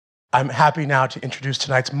I'm happy now to introduce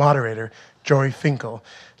tonight's moderator, Jori Finkel.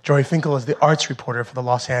 Jori Finkel is the arts reporter for the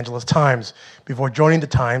Los Angeles Times. Before joining the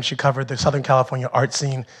Times, she covered the Southern California art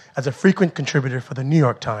scene as a frequent contributor for the New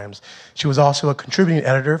York Times. She was also a contributing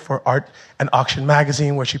editor for Art and Auction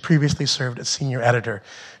magazine, where she previously served as senior editor.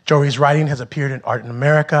 Jori's writing has appeared in Art in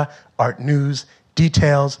America, Art News,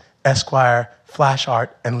 Details, Esquire, Flash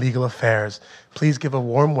Art, and Legal Affairs. Please give a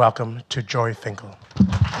warm welcome to Jori Finkel.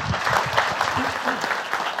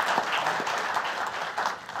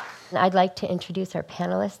 I'd like to introduce our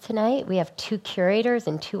panelists tonight. We have 2 curators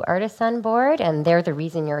and 2 artists on board, and they're the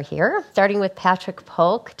reason you're here. Starting with Patrick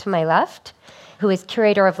Polk to my left, who is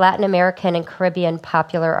curator of Latin American and Caribbean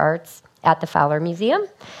popular arts at the Fowler Museum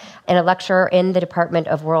and a lecturer in the Department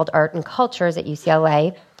of World Art and Cultures at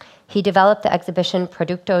UCLA. He developed the exhibition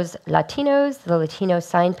Productos Latinos, the Latino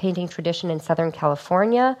sign painting tradition in Southern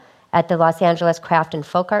California, at the Los Angeles Craft and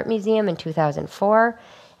Folk Art Museum in 2004,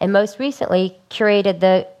 and most recently curated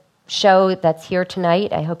the show that's here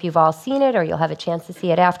tonight. I hope you've all seen it, or you'll have a chance to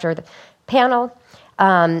see it after the panel,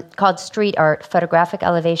 called Street Art, Photographic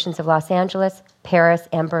Elevations of Los Angeles, Paris,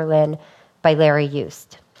 and Berlin by Larry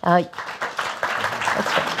Yust.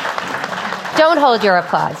 Don't hold your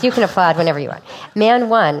applause. You can applaud whenever you want. Man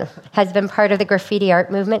One has been part of the graffiti art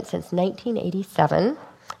movement since 1987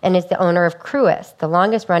 and is the owner of Cruist, the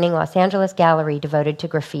longest-running Los Angeles gallery devoted to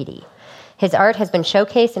graffiti. His art has been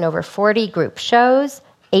showcased in over 40 group shows,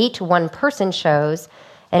 8 one-person shows,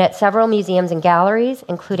 and at several museums and galleries,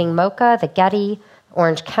 including MOCA, the Getty,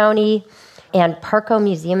 Orange County, and Parco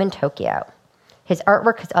Museum in Tokyo. His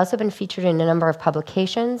artwork has also been featured in a number of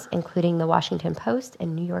publications, including the Washington Post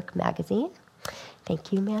and New York Magazine.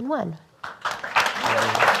 Thank you, Man One.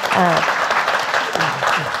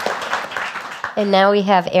 And now we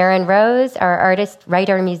have Aaron Rose, our artist,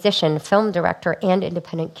 writer, musician, film director, and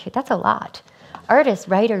independent... That's a lot. Artist,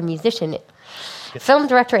 writer, musician... Film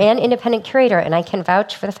director and independent curator, and I can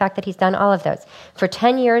vouch for the fact that he's done all of those. For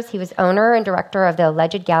 10 years, he was owner and director of the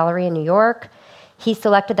Alleged Gallery in New York. He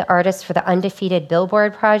selected the artists for the Undefeated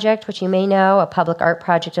Billboard Project, which you may know, a public art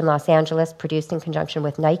project in Los Angeles produced in conjunction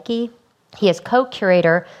with Nike. He is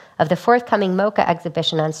co-curator of the forthcoming MOCA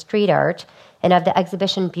exhibition on street art and of the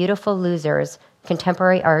exhibition Beautiful Losers,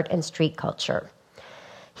 Contemporary Art and Street Culture.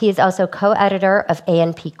 He is also co-editor of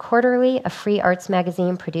A&P Quarterly, a free arts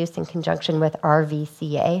magazine produced in conjunction with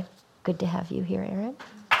RVCA. Good to have you here, Aaron.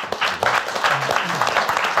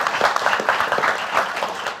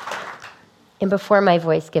 And before my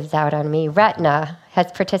voice gives out on me, Retna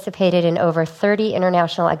has participated in over 30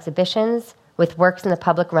 international exhibitions with works in the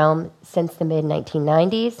public realm since the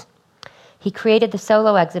mid-1990s. He created the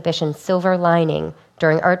solo exhibition Silver Lining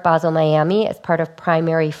during Art Basel Miami as part of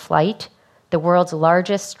Primary Flight, the world's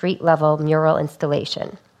largest street-level mural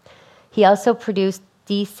installation. He also produced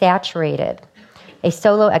Desaturated, a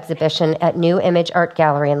solo exhibition at New Image Art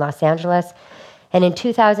Gallery in Los Angeles. And in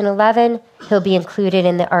 2011, he'll be included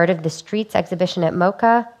in the Art of the Streets exhibition at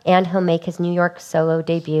MOCA, and he'll make his New York solo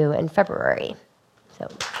debut in February. So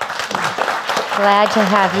glad to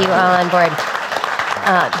have you all on board.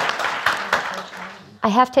 I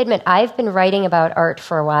have to admit, I've been writing about art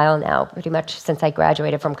for a while now, pretty much since I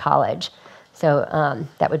graduated from college. So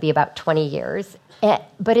that would be about 20 years.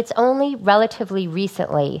 But it's only relatively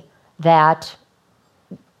recently that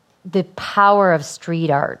the power of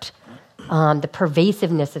street art, the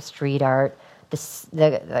pervasiveness of street art,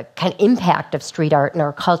 the kind of impact of street art in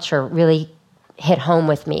our culture really hit home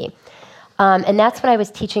with me. And that's when I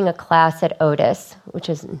was teaching a class at Otis, which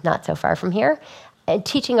is not so far from here, and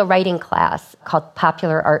teaching a writing class called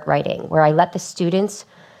Popular Art Writing, where I let the students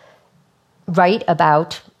write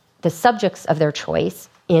about the subjects of their choice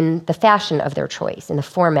in the fashion of their choice, in the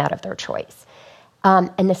format of their choice.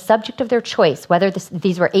 And the subject of their choice, whether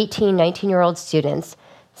these were 18, 19-year-old students,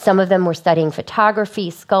 some of them were studying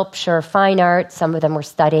photography, sculpture, fine art, some of them were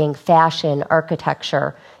studying fashion,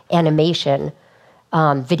 architecture, animation,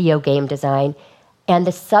 video game design, and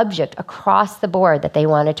the subject across the board that they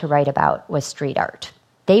wanted to write about was street art.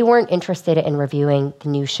 They weren't interested in reviewing the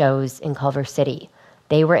new shows in Culver City.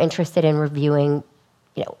 They were interested in reviewing,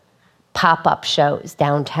 pop-up shows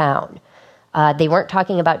downtown. They weren't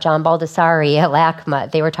talking about John Baldessari at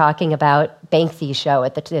LACMA. They were talking about Banksy's show.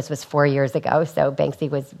 This was 4 years ago, so Banksy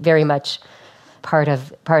was very much part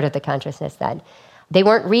of the consciousness then. They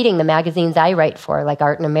weren't reading the magazines I write for, like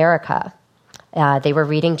Art in America. They were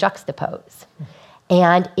reading Juxtapose.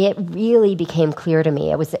 And it really became clear to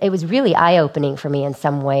me, it was really eye-opening for me in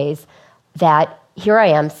some ways, that here I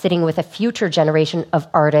am sitting with a future generation of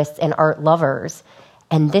artists and art lovers,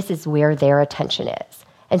 and this is where their attention is.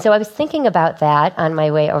 And so I was thinking about that on my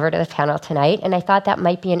way over to the panel tonight, and I thought that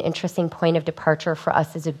might be an interesting point of departure for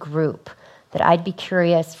us as a group, that I'd be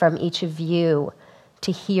curious from each of you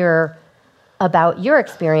to hear about your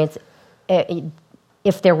experience,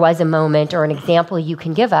 if there was a moment or an example you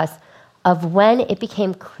can give us of when it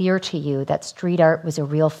became clear to you that street art was a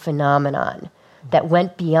real phenomenon that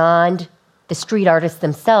went beyond the street artists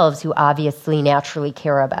themselves, who obviously naturally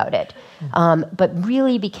care about it, but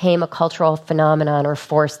really became a cultural phenomenon or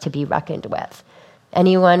force to be reckoned with.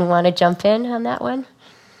 Anyone want to jump in on that one?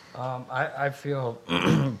 I feel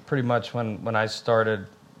pretty much when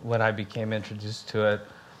I became introduced to it,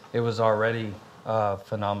 it was already a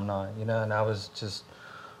phenomenon, and I was just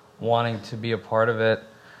wanting to be a part of it.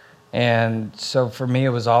 And so for me, it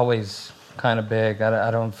was always kind of big.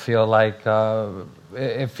 I don't feel like,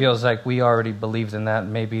 it feels like we already believed in that.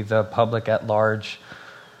 Maybe the public at large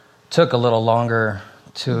took a little longer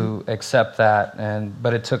to accept that,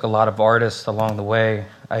 but it took a lot of artists along the way,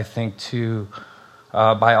 I think, to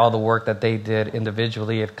by all the work that they did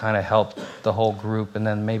individually, it kind of helped the whole group, and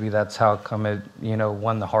then maybe that's how come it,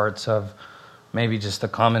 won the hearts of maybe just the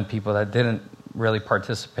common people that didn't really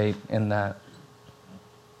participate in that.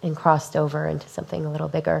 And crossed over into something a little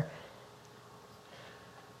bigger.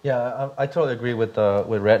 Yeah, I totally agree with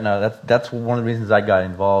Retna. That's one of the reasons I got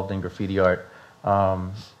involved in graffiti art.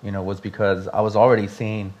 Was because I was already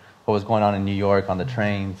seeing what was going on in New York on the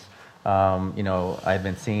trains. I had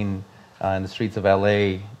been seeing in the streets of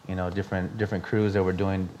LA, different crews that were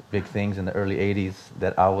doing big things in the early '80s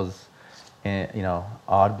that I was,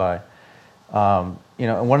 awed by. And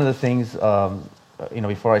one of the things,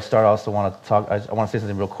 before I start, I also want to talk. I want to say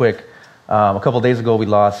something real quick. A couple of days ago, we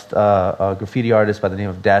lost a graffiti artist by the name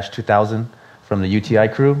of Dash 2000 from the UTI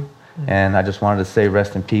crew, and I just wanted to say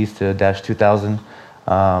rest in peace to Dash 2000.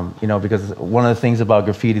 Because one of the things about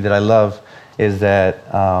graffiti that I love is that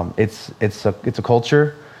it's a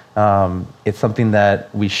culture. It's something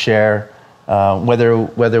that we share,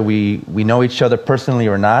 whether we know each other personally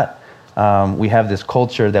or not. We have this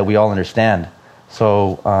culture that we all understand.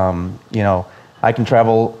 So I can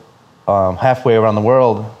travel halfway around the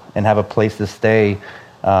world and have a place to stay,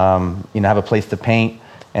 have a place to paint,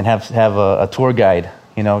 and have a tour guide,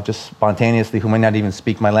 just spontaneously, who might not even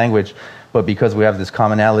speak my language, but because we have this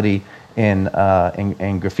commonality in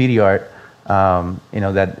graffiti art,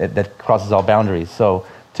 that crosses all boundaries. So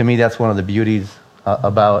to me, that's one of the beauties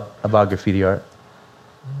about graffiti art.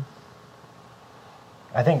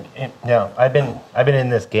 I think I've been in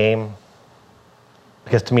this game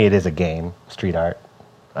because to me it is a game, street art.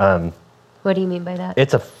 What do you mean by that?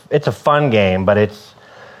 It's a fun game, but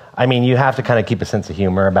you have to kind of keep a sense of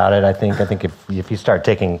humor about it. I think if you start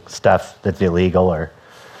taking stuff that's illegal or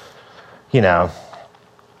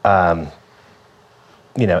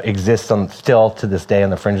exists still to this day on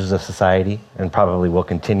the fringes of society and probably will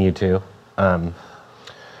continue to.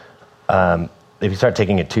 If you start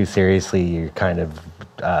taking it too seriously, you kind of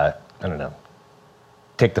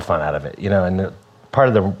take the fun out of it, And part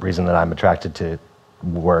of the reason that I'm attracted to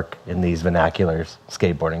work in these vernaculars,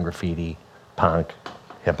 skateboarding, graffiti, punk,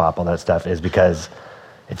 hip hop, all that stuff, is because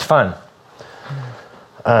it's fun.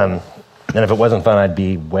 And if it wasn't fun, I'd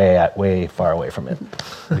be way far away from it,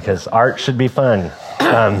 because art should be fun.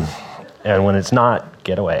 And when it's not,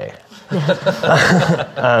 get away.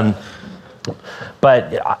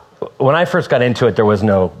 But when I first got into it, there was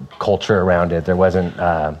no culture around it. There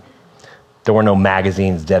were no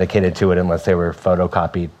magazines dedicated to it unless they were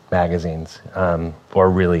photocopied magazines, or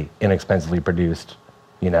really inexpensively produced,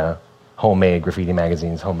 homemade graffiti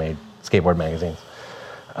magazines, homemade skateboard magazines.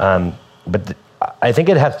 But I think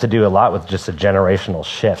it has to do a lot with just a generational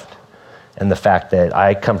shift, and the fact that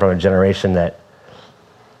I come from a generation that,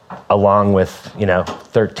 along with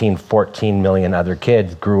 13, 14 million other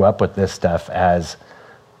kids, grew up with this stuff as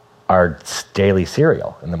our daily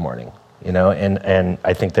cereal in the morning, and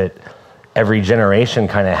I think that every generation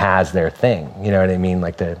kind of has their thing, you know what I mean?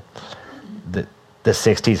 Like the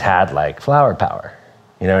 60s had like flower power,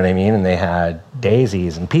 you know what I mean? And they had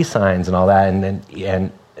daisies and peace signs and all that,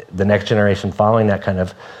 and the next generation following that kind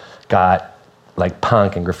of got like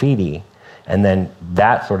punk and graffiti, and then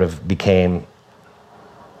that sort of became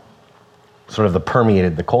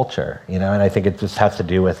permeated the culture, And I think it just has to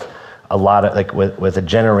do with a lot of with a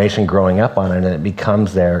generation growing up on it, and it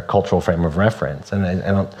becomes their cultural frame of reference. And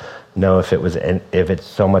I don't know if it's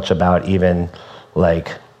so much about even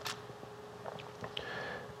like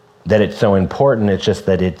that it's so important. It's just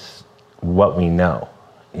that it's what we know,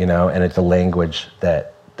 and it's a language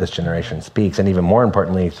that this generation speaks, and even more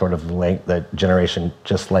importantly, sort of the generation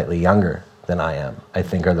just slightly younger than I am, I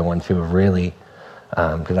think, are the ones who have really,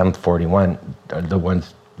 because I'm 41, are the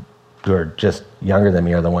ones who are just younger than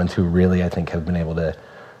me are the ones who really, I think, have been able to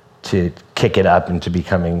kick it up into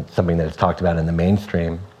becoming something that is talked about in the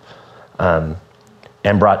mainstream, and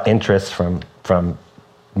brought interest from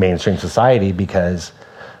mainstream society, because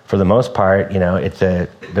for the most part,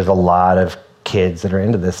 there's a lot of kids that are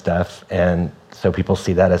into this stuff, and so people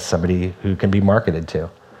see that as somebody who can be marketed to.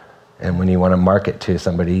 And when you want to market to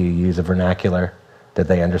somebody, you use a vernacular that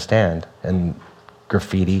they understand. And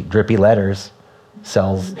graffiti, drippy letters,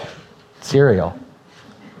 sells cereal,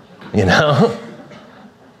 And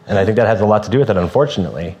I think that has a lot to do with it,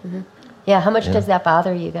 unfortunately. Mm-hmm. Yeah, how much does that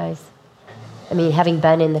bother you guys? I mean, having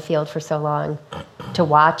been in the field for so long, to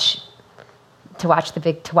watch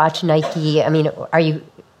Nike. I mean, are you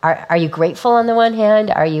grateful on the one hand?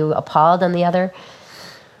 Are you appalled on the other?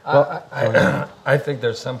 Well, I think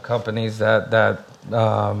there's some companies that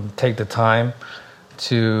take the time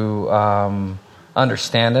to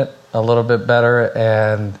understand it a little bit better,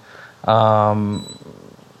 and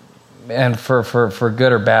for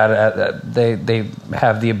good or bad, they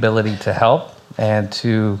have the ability to help and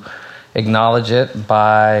to acknowledge it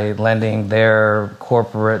by lending their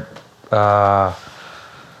corporate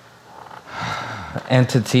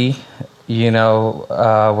entity,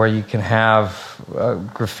 where you can have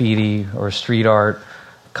graffiti or street art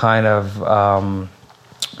kind of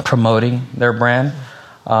promoting their brand.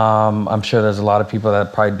 I'm sure there's a lot of people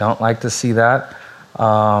that probably don't like to see that.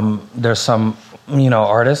 There's some,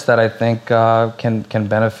 artists that I think can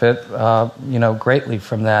benefit, greatly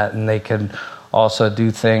from that, and they can also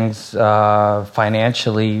do things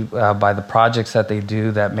financially by the projects that they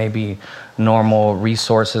do that maybe normal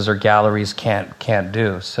resources or galleries can't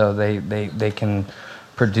do. So they can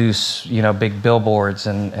produce big billboards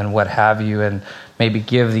and what have you, and maybe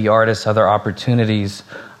give the artists other opportunities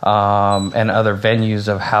and other venues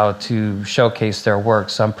of how to showcase their work.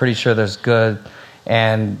 So I'm pretty sure there's good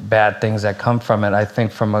and bad things that come from it. I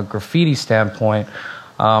think from a graffiti standpoint,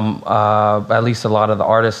 at least a lot of the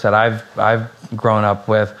artists that I've grown up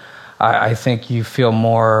with, I think you feel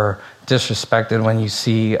more disrespected when you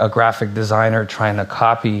see a graphic designer trying to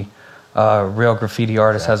copy a real graffiti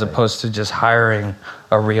artist, as opposed to just hiring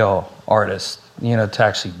a real artist, to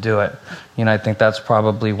actually do it. I think that's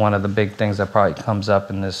probably one of the big things that probably comes up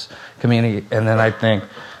in this community. And then I think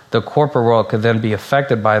the corporate world could then be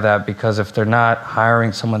affected by that, because if they're not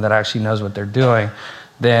hiring someone that actually knows what they're doing,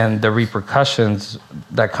 then the repercussions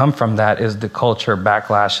that come from that is the culture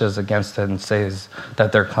backlashes against it and says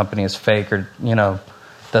that their company is fake, or,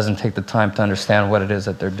 doesn't take the time to understand what it is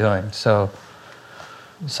that they're doing. So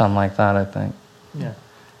something like that, I think. Yeah.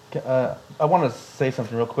 I want to say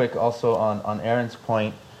something real quick also on Aaron's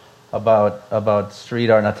point about street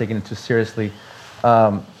art not taking it too seriously.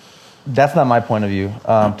 That's not my point of view.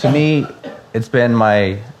 To me, it's been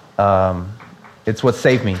it's what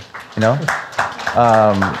saved me,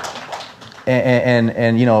 and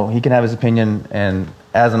he can have his opinion. And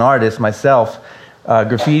as an artist myself,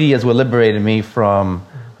 graffiti is what liberated me from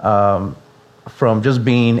just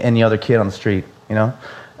being any other kid on the street.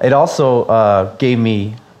 It also gave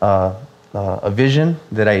me a vision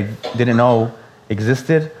that I didn't know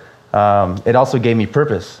existed. It also gave me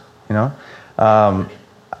purpose.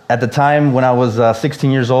 At the time when I was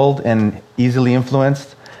 16 years old and easily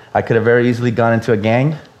influenced, I could have very easily gone into a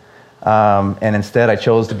gang. And instead I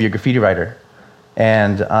chose to be a graffiti writer.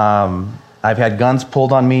 And I've had guns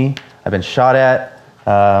pulled on me. I've been shot at,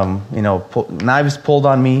 knives pulled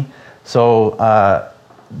on me. So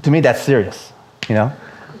to me, that's serious,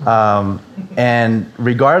 and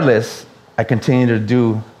regardless, I continue to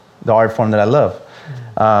do the art form that I love.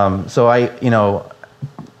 So I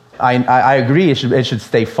agree. It should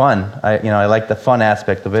stay fun. I like the fun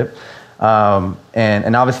aspect of it.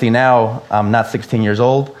 And obviously now I'm not 16 years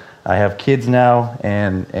old. I have kids now,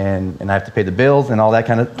 and I have to pay the bills and all that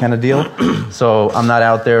kind of deal. So I'm not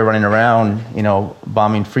out there running around,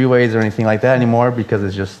 bombing freeways or anything like that anymore, because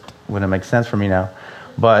it just wouldn't make sense for me now.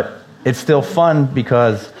 But it's still fun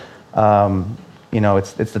because,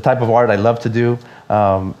 it's the type of art I love to do.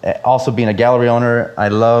 Also being a gallery owner, I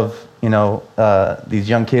love, these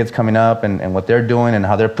young kids coming up and what they're doing and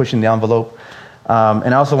how they're pushing the envelope.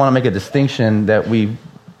 And I also want to make a distinction that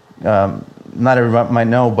not everyone might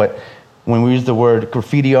know, but when we use the word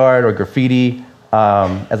graffiti art or graffiti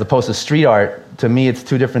as opposed to street art, to me it's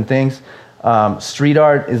two different things. Street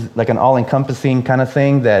art is like an all-encompassing kind of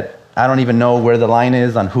thing that I don't even know where the line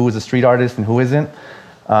is on who is a street artist and who isn't.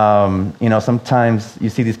 Sometimes you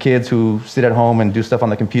see these kids who sit at home and do stuff on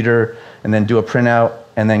the computer and then do a printout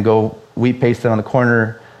and then go wheat paste it on the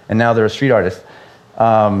corner, and now they're a street artist.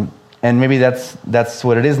 And maybe that's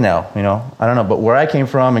what it is now, I don't know. But where I came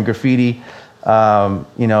from in graffiti,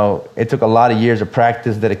 You know, it took a lot of years of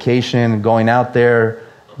practice, dedication, going out there,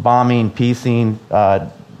 bombing, piecing,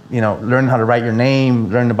 you know, learning how to write your name,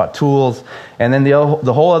 learning about tools, and then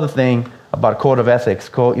the whole other thing about code of ethics,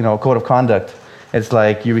 you know, code of conduct. It's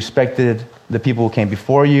like you respected the people who came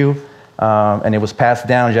before you, and it was passed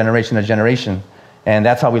down generation to generation, and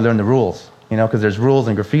that's how we learn the rules, you know, because there's rules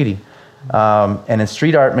in graffiti, and in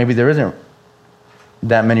street art maybe there isn't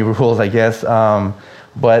that many rules, I guess,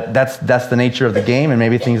 but that's the nature of the game, and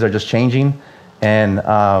maybe things are just changing, and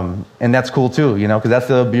that's cool too, you know, because that's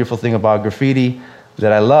the beautiful thing about graffiti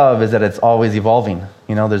that I love, is that it's always evolving.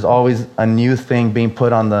 You know, there's always a new thing being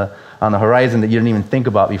put on the horizon that you didn't even think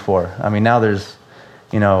about before. I mean, now there's,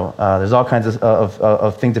 you know, there's all kinds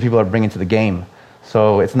of things that people are bringing to the game.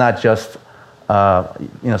 So it's not just,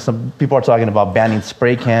 you know, some people are talking about banning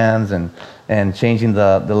spray cans and changing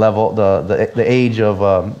the level, the age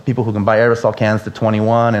of people who can buy aerosol cans to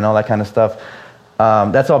 21 and all that kind of stuff.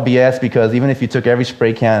 That's all BS, because even if you took every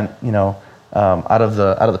spray can, you know, out of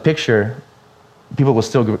the picture, people will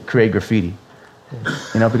still create graffiti.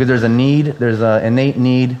 You know, because there's an innate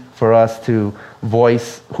need for us to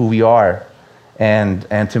voice who we are, and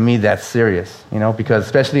to me that's serious. You know, because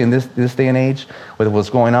especially in this day and age with what's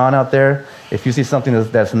going on out there, if you see something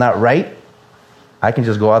that's not right, I can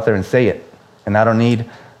just go out there and say it, and I don't need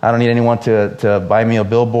anyone to buy me a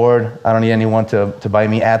billboard. I don't need anyone to buy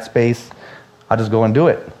me ad space. I'll just go and do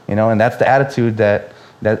it. You know, and that's the attitude that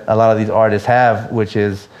a lot of these artists have, which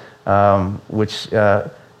kind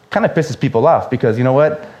of pisses people off, because you know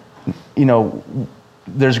what? You know,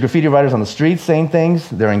 there's graffiti writers on the streets saying things.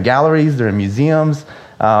 They're in galleries. They're in museums.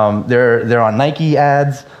 They're on Nike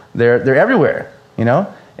ads. They're everywhere. You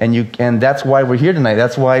know, and that's why we're here tonight.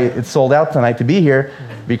 That's why it's sold out tonight to be here,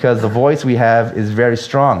 because the voice we have is very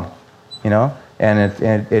strong. You know, and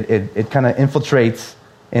it kind of infiltrates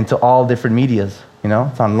into all different medias. You know,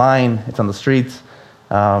 it's online. It's on the streets.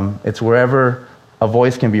 It's wherever a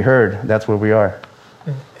voice can be heard. That's where we are.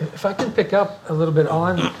 If I can pick up a little bit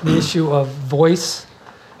on the issue of voice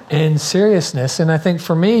and seriousness, and I think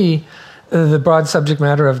for me, the broad subject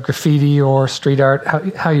matter of graffiti or street art,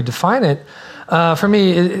 how you define it, for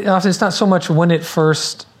me, it's not so much when it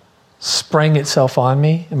first sprang itself on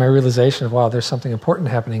me and my realization of, wow, there's something important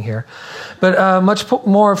happening here, but much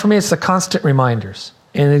more for me, it's the constant reminders,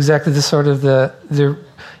 and exactly the sort of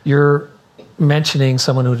you're mentioning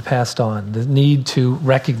someone who had passed on, the need to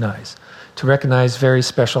recognize very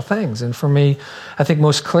special things. And for me, I think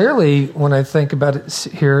most clearly when I think about it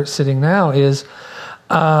here sitting now is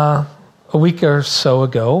a week or so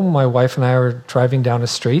ago, my wife and I were driving down a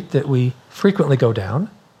street that we frequently go down,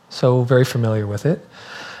 so very familiar with it.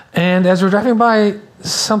 And as we're driving by,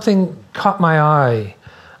 something caught my eye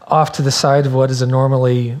off to the side of what is a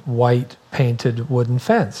normally white painted wooden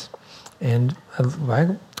fence. And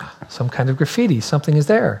some kind of graffiti, something is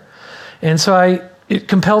there. And so it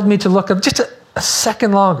compelled me to look up just a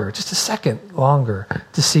second longer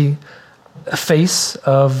to see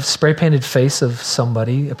spray-painted face of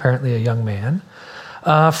somebody, apparently a young man,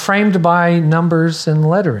 framed by numbers and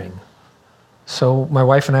lettering. So my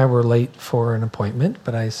wife and I were late for an appointment,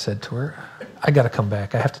 but I said to her, I got to come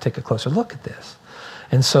back. I have to take a closer look at this.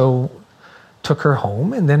 And so took her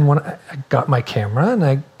home, and then when I got my camera and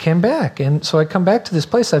I came back. And so I come back to this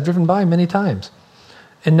place I've driven by many times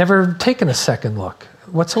and never taken a second look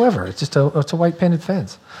whatsoever. It's just it's a white painted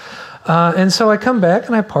fence. And so I come back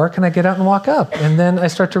and I park and I get out and walk up. And then I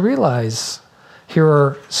start to realize here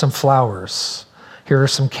are some flowers. Here are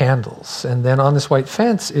some candles. And then on this white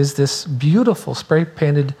fence is this beautiful spray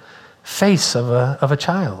painted face of a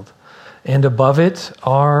child. And above it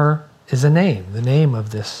is a name, the name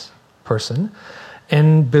of this person.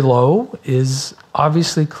 And below is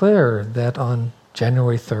obviously clear that on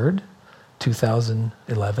January 3rd,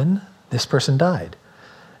 2011, this person died.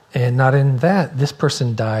 And not in that, this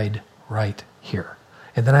person died right here.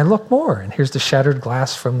 And then I look more, and here's the shattered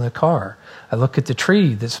glass from the car. I look at the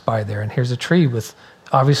tree that's by there, and here's a tree with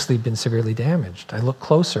obviously been severely damaged. I look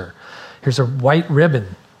closer. Here's a white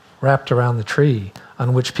ribbon wrapped around the tree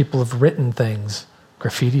on which people have written things,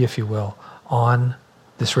 graffiti, if you will, on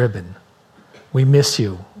this ribbon. We miss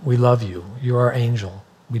you. We love you. You're our angel.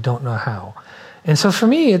 We don't know how. And so for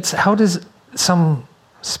me, it's how does some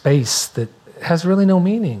space that has really no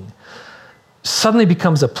meaning suddenly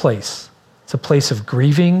becomes a place. It's a place of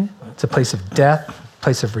grieving. It's a place of death, a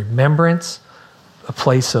place of remembrance, a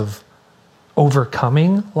place of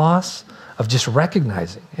overcoming loss, of just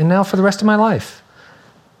recognizing. And now for the rest of my life,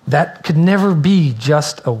 that could never be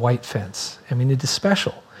just a white fence. I mean, it is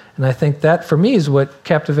special. And I think that, for me, is what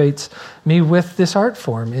captivates me with this art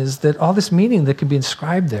form, is that all this meaning that can be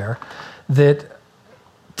inscribed there that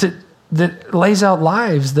lays out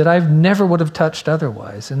lives that I never would have touched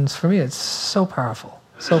otherwise. And for me, it's so powerful,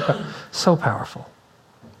 so powerful.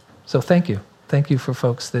 So thank you. Thank you for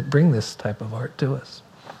folks that bring this type of art to us.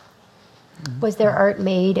 Was there art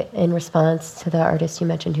made in response to the artist you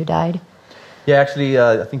mentioned who died? Yeah, actually,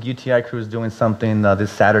 I think UTI crew is doing something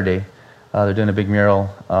this Saturday. They're doing a big mural,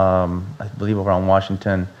 I believe, over on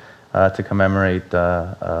Washington to commemorate,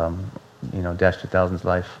 Dash 2000's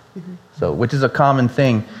life. Mm-hmm. So, which is a common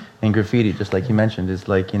thing in graffiti, just like you mentioned. Is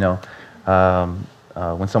like,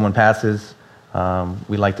 when someone passes,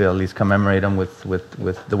 we like to at least commemorate them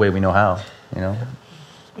with the way we know how.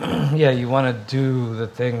 Yeah, you want to do the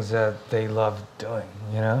things that they love doing,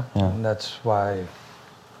 Yeah. And that's why.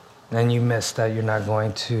 And you miss that you're not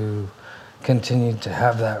going to continue to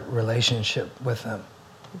have that relationship with them.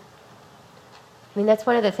 I mean, that's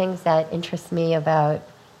one of the things that interests me about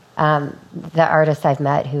the artists I've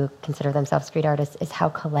met who consider themselves street artists is how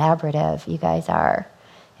collaborative you guys are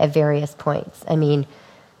at various points. I mean,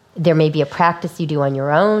 there may be a practice you do on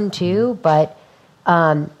your own too, but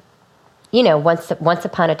once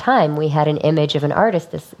upon a time we had an image of an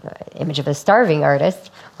artist, this image of a starving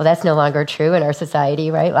artist. Well, that's no longer true in our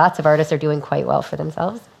society, right? Lots of artists are doing quite well for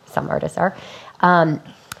themselves. Some artists are.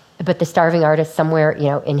 But the starving artist somewhere,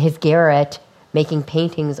 in his garret, making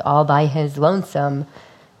paintings all by his lonesome,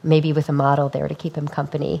 maybe with a model there to keep him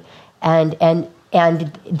company. And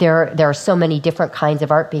there are so many different kinds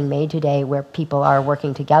of art being made today where people are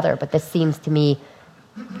working together. But this seems to me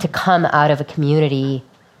to come out of a community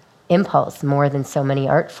impulse more than so many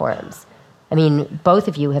art forms. I mean, both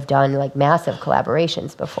of you have done like massive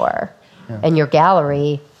collaborations before. Yeah. And your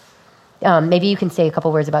gallery, maybe you can say a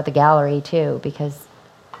couple words about the gallery too, because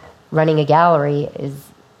running a gallery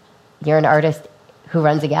you're an artist who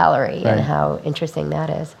runs a gallery, right. And how interesting that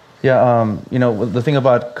is. Yeah, the thing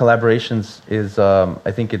about collaborations is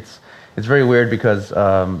I think it's very weird because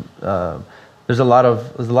there's a lot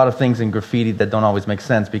of things in graffiti that don't always make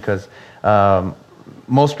sense because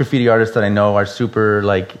most graffiti artists that I know are super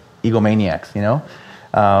like egomaniacs,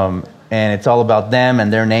 and it's all about them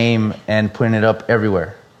and their name and putting it up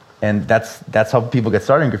everywhere, and that's how people get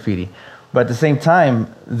started in graffiti. But at the same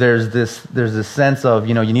time, there's this sense of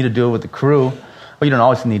you need to do it with the crew. Well, you don't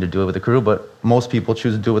always need to do it with the crew, but most people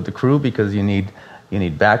choose to do it with the crew because you need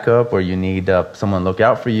backup, or you need someone to look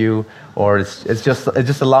out for you, or it's just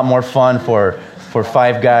a lot more fun for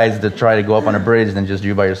 5 guys to try to go up on a bridge than just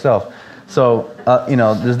you by yourself. So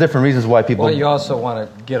there's different reasons why people. Well, you also want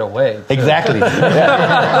to get away. Too. Exactly.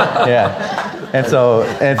 Yeah. And so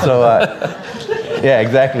yeah,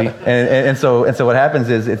 exactly. And so what happens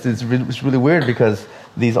is it's really weird because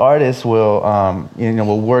these artists will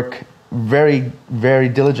work very, very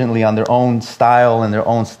diligently on their own style and their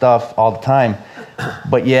own stuff all the time,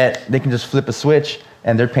 but yet they can just flip a switch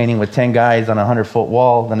and they're painting with 10 guys on a 100-foot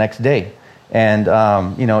wall the next day. And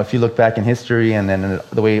if you look back in history and then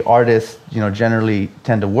the way artists generally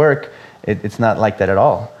tend to work, it's not like that at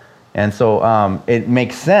all. And so it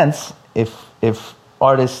makes sense if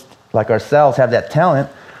artists like ourselves have that talent.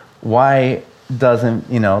 Why doesn't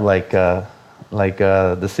the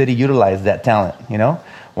city utilize that talent?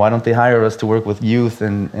 Why don't they hire us to work with youth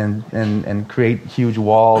and create huge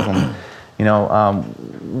walls? And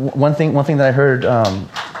one thing that I heard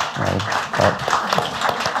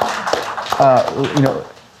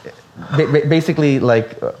basically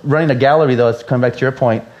like running a gallery, though, to come back to your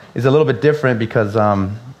point, is a little bit different because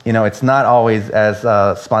it's not always as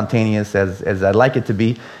spontaneous as I'd like it to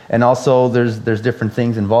be, and also there's different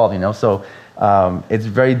things involved. So it's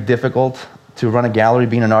very difficult to run a gallery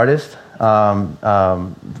being an artist.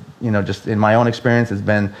 Just in my own experience,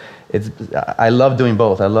 I love doing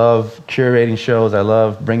both. I love curating shows. I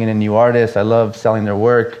love bringing in new artists. I love selling their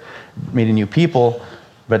work, meeting new people.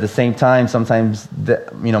 But at the same time, sometimes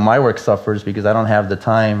my work suffers because I don't have the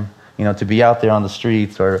time, to be out there on the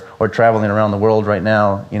streets or traveling around the world right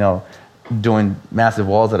now, doing massive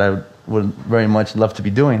walls that I would very much love to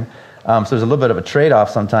be doing. So there's a little bit of a trade-off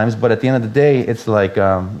sometimes, but at the end of the day, it's like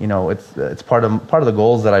it's part of the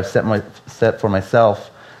goals that I've set for myself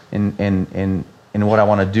in what I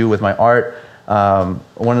want to do with my art.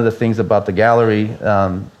 One of the things about the gallery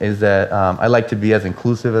is that I like to be as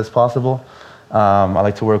inclusive as possible. I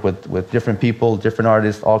like to work with different people, different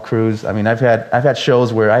artists, all crews. I mean, I've had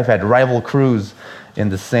shows where I've had rival crews in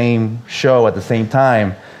the same show at the same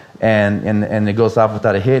time. And it goes off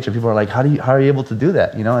without a hitch, and people are like, how are you able to do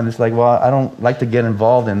that? And it's like, well, I don't like to get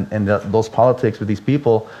involved in those politics with these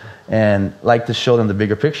people, and like to show them the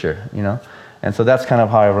bigger picture, And so that's kind of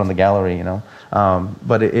how I run the gallery, you know.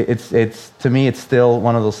 But it's to me, it's still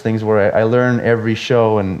one of those things where I learn every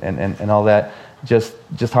show and all that, just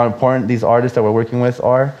how important these artists that we're working with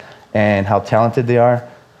are, and how talented they are,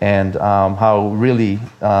 and how really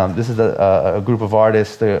this is a group of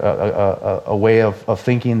artists, a way of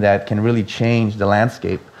thinking that can really change the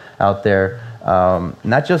landscape out there,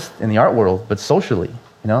 not just in the art world, but socially.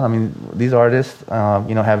 You know, I mean, these artists,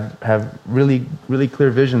 you know, have really, really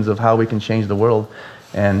clear visions of how we can change the world.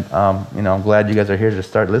 And, you know, I'm glad you guys are here to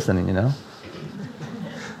start listening, you know.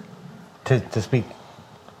 To speak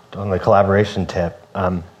on the collaboration tip,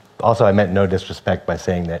 also I meant no disrespect by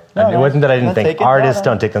saying that. It wasn't that I didn't think artists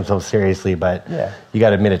don't take themselves seriously, but you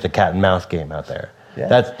got to admit it's a cat and mouse game out there. Yeah.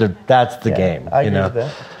 That's the game, I you know. agree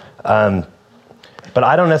with that. But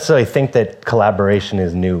I don't necessarily think that collaboration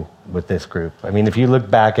is new with this group. I mean, if you look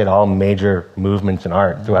back at all major movements in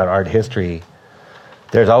art throughout art history,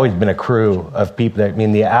 there's always been a crew of people that, I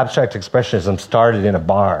mean, the abstract expressionism started in a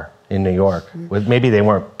bar in New York. Maybe they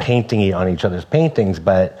weren't painting on each other's paintings,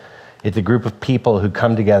 but it's a group of people who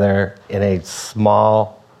come together in a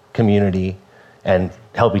small community and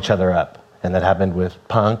help each other up. And that happened with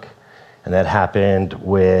punk, and that happened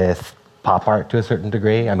with pop art to a certain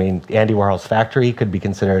degree. I mean, Andy Warhol's factory could be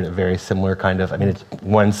considered a very similar kind of, I mean, it's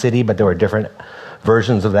one city, but there were different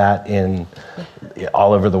versions of that in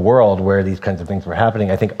all over the world where these kinds of things were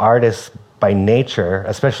happening. I think artists by nature,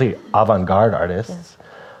 especially avant-garde artists,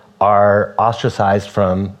 are ostracized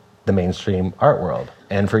from the mainstream art world.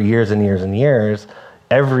 And for years and years and years,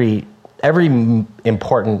 every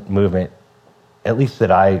important movement, at least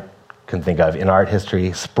that I can think of in art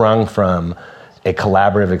history, sprung from a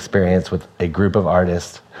collaborative experience with a group of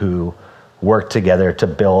artists who worked together to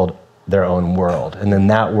build their own world. And then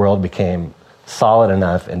that world became solid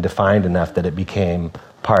enough and defined enough that it became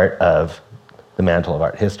part of the mantle of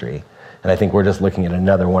art history. And I think we're just looking at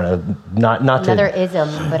another one of, not another ism,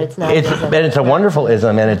 but it's not ism. And it's a wonderful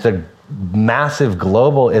ism, and it's a massive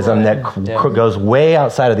global ism that goes way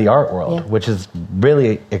outside of the art world, which is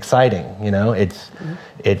really exciting. You know, it's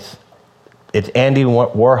Andy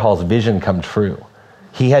Warhol's vision come true.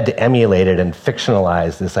 He had to emulate it and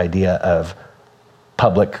fictionalize this idea of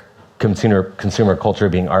public consumer culture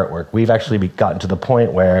being artwork. We've actually gotten to the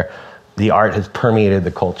point where the art has permeated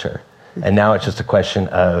the culture. And now it's just a question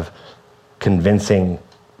of convincing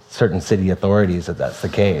certain city authorities that that's the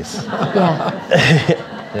case.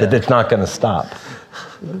 That it's not going to stop.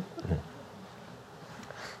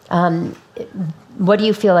 What do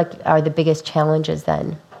you feel like are the biggest challenges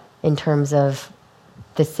then in terms of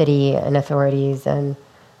the city and authorities and,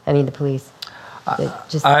 I mean, the police?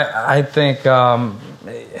 I think,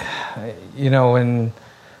 you know, when,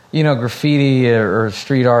 you know, graffiti or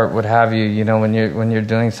street art, what have you, you know, when you're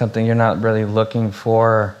doing something, you're not really looking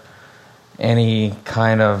for any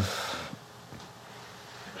kind of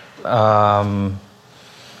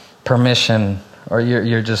permission, or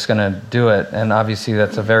you're just going to do it. And obviously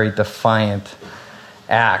that's a very defiant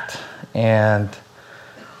act. And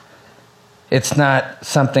it's not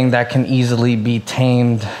something that can easily be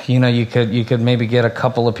tamed. You know, you could maybe get a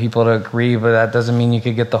couple of people to agree, but that doesn't mean you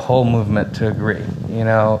could get the whole movement to agree, you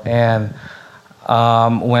know. And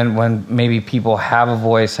when maybe people have a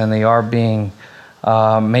voice and they are being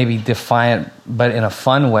maybe defiant, but in a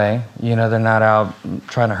fun way, you know, they're not out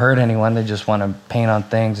trying to hurt anyone. They just want to paint on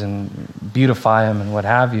things and beautify them and what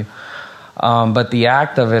have you. But the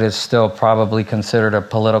act of it is still probably considered a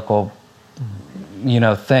political, you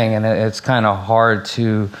know, thing, and it's kind of hard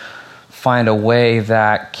to find a way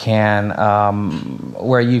that can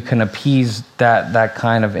where you can appease that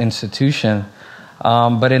kind of institution,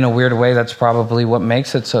 but in a weird way, that's probably what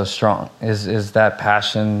makes it so strong. Is that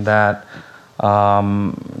passion that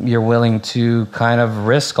you're willing to kind of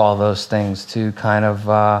risk all those things to kind of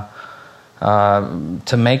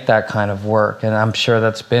to make that kind of work. And I'm sure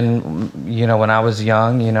that's been, you know, when I was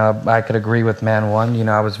young, you know, I could agree with Man One. You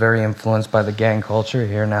know, I was very influenced by the gang culture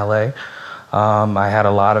here in LA. I had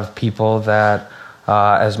a lot of people that,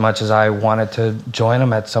 as much as I wanted to join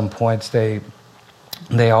them at some points, they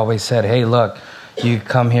always said, hey, look, you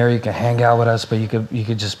come here, you can hang out with us, but you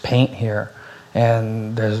could just paint here.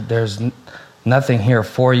 And there's nothing here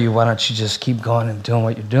for you. Why don't you just keep going and doing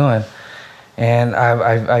what you're doing? And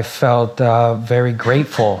I felt very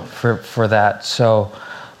grateful for that. So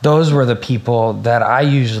those were the people that I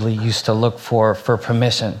usually used to look for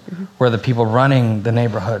permission, were the people running the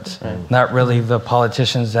neighborhoods, not really the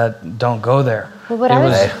politicians that don't go there. Well,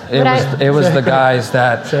 it was the guys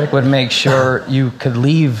that would make sure you could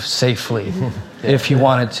leave safely if you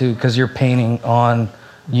wanted to, because you're painting on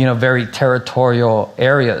very territorial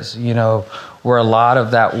areas, where a lot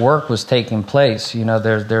of that work was taking place.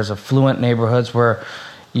 There's affluent neighborhoods where,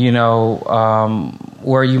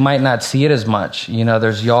 where you might not see it as much.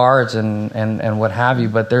 There's yards and what have you,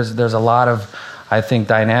 but there's a lot of, I think,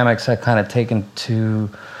 dynamics that kind of take into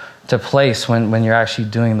place when you're actually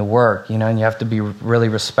doing the work, and you have to be really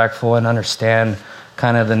respectful and understand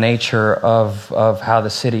kind of the nature of how the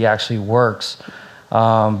city actually works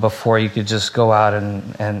before you could just go out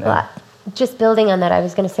and well, just building on that, I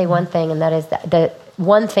was going to say one thing, and that is that the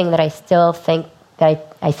one thing that I still think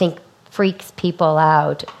that I think freaks people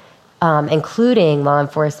out, including law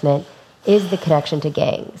enforcement, is the connection to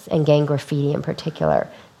gangs and gang graffiti in particular.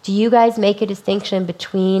 Do you guys make a distinction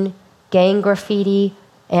between gang graffiti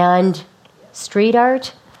and street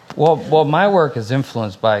art? Well, my work is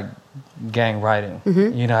influenced by gang writing.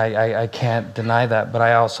 I can't deny that, but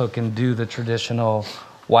I also can do the traditional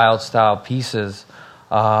wild style pieces.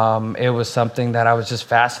 It was something that I was just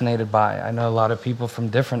fascinated by. I know a lot of people from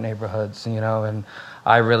different neighborhoods, and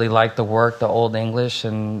I really like the work, the Old English,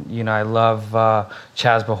 and I love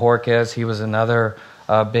Chaz Bajorquez. He was another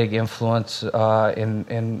big influence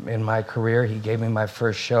in my career. He gave me my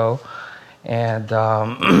first show, and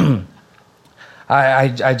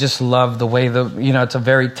I just love the way it's a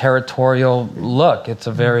very territorial look. It's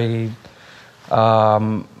a very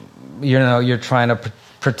you're trying to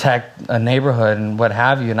protect a neighborhood and what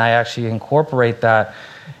have you, and I actually incorporate that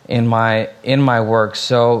in my work.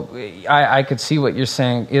 So I could see what you're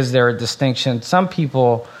saying. Is there a distinction? Some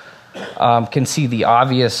people can see the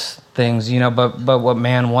obvious things, but what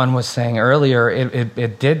Man One was saying earlier,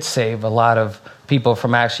 it did save a lot of people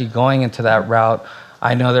from actually going into that route.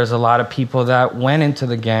 I know there's a lot of people that went into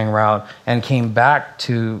the gang route and came back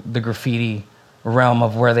to the graffiti realm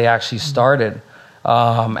of where they actually started.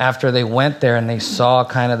 After they went there and they saw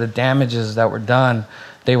kind of the damages that were done,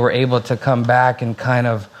 they were able to come back and kind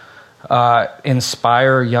of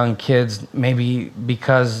inspire young kids, maybe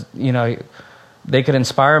because, they could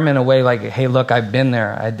inspire them in a way like, hey, look, I've been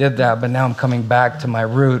there, I did that, but now I'm coming back to my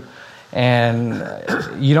root, and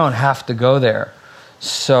you don't have to go there.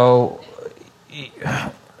 So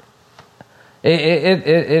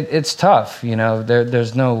it's tough,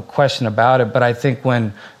 there's no question about it, but I think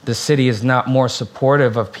when the city is not more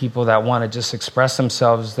supportive of people that want to just express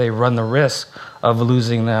themselves, they run the risk of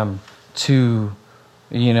losing them to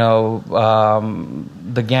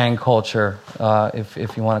the gang culture,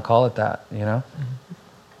 if you want to call it that,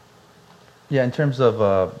 Yeah, in terms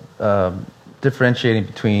of differentiating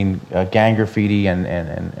between gang graffiti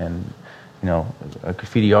and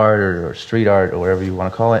graffiti art or street art or whatever you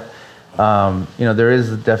want to call it, there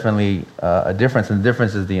is definitely a difference, and the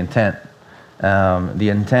difference is the intent. The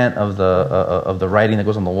intent of the writing that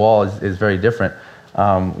goes on the wall is very different.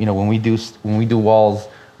 When we do walls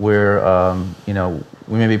where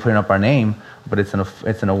we may be putting up our name, but it's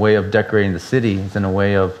in a way of decorating the city. It's in a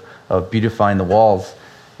way of beautifying the walls.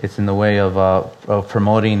 It's in the way of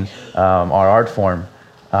promoting our art form.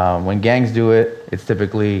 When gangs do it, it's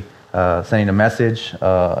typically sending a message,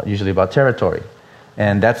 usually about territory,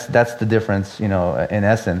 and that's the difference. In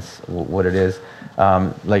essence, what it is.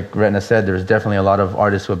 Like Retna said, there's definitely a lot of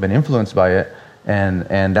artists who have been influenced by it.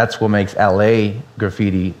 And that's what makes LA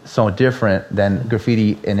graffiti so different than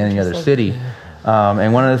graffiti in any other city.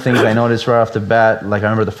 And one of the things I noticed right off the bat, like I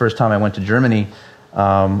remember the first time I went to Germany,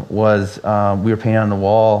 was we were painting on the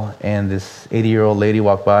wall, and this 80-year-old lady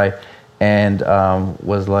walked by and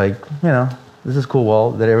was like, this is a cool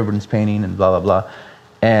wall that everybody's painting and blah, blah, blah.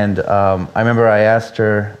 And I remember I asked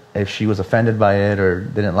her if she was offended by it or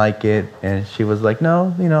didn't like it, and she was like,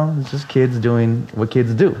 no, it's just kids doing what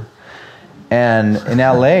kids do. And in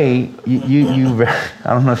LA, you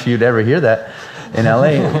I don't know if you'd ever hear that in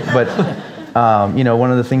LA, but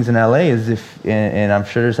one of the things in LA is and I'm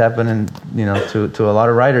sure this happened to a lot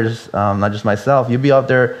of writers, not just myself. You'll be out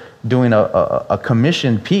there doing a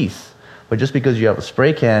commissioned piece, but just because you have a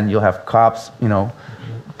spray can, you'll have cops,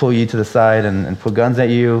 pull you to the side and put guns at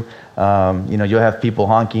you. You'll have people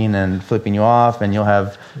honking and flipping you off, and you'll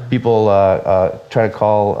have people try to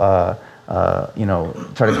call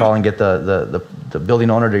and get the building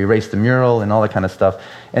owner to erase the mural and all that kind of stuff.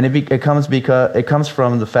 And it comes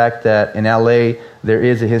from the fact that in LA there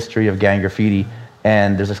is a history of gang graffiti,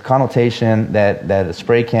 and there's this connotation that a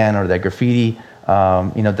spray can or that graffiti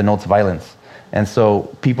denotes violence, and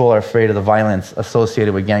so people are afraid of the violence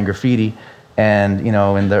associated with gang graffiti. And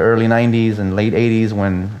in the early 90s and late 80s,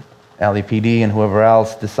 when LAPD and whoever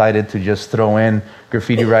else decided to just throw in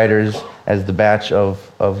graffiti writers as the batch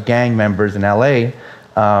of gang members in LA,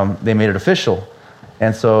 they made it official.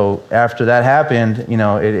 And so after that happened,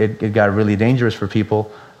 it got really dangerous for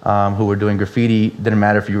people who were doing graffiti. Didn't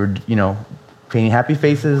matter if you were, painting happy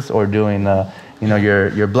faces or doing,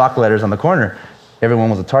 your block letters on the corner. Everyone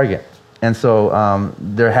was a target. And so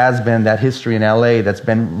there has been that history in LA that's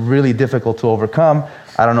been really difficult to overcome.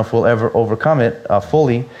 I don't know if we'll ever overcome it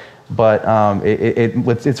fully, but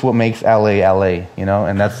it's what makes LA LA,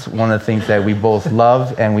 and that's one of the things that we both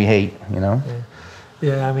love and we hate,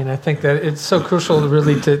 Yeah, I mean, I think that it's so crucial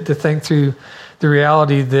really to think through the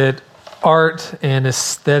reality that art and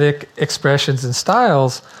aesthetic expressions and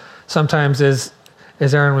styles sometimes, as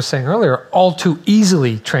Aaron was saying earlier, all too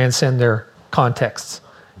easily transcend their contexts,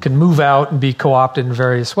 can move out and be co-opted in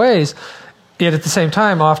various ways. Yet at the same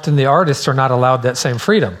time, often the artists are not allowed that same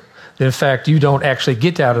freedom. That in fact, you don't actually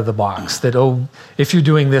get out of the box. That, if you're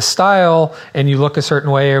doing this style and you look a certain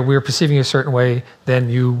way or we're perceiving a certain way, then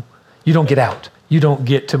you don't get out. You don't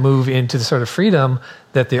get to move into the sort of freedom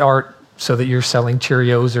that the art, so that you're selling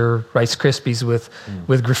Cheerios or Rice Krispies with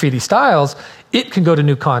graffiti styles, it can go to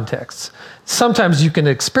new contexts. Sometimes you can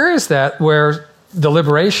experience that where the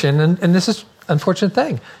liberation, and this is an unfortunate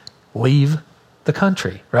thing, leave the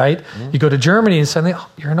country, right? You go to Germany and suddenly,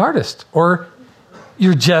 you're an artist, or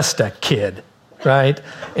you're just a kid, right?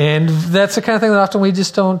 And that's the kind of thing that often we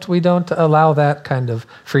don't allow that kind of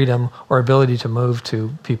freedom or ability to move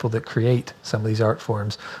to people that create some of these art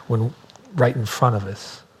forms when right in front of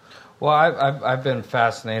us. Well, I've been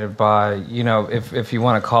fascinated by, if you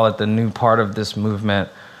want to call it the new part of this movement,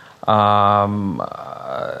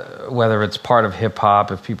 whether it's part of hip hop,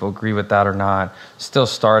 if people agree with that or not, still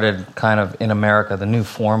started kind of in America, the new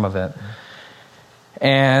form of it.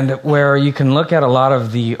 And where you can look at a lot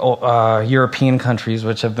of the European countries,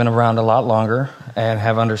 which have been around a lot longer and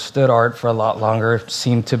have understood art for a lot longer,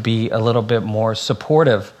 seem to be a little bit more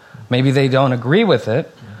supportive. Maybe they don't agree with it,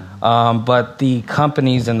 but the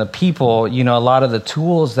companies and the people, a lot of the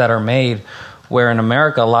tools that are made, where in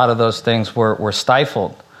America, a lot of those things were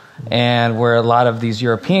stifled. And where a lot of these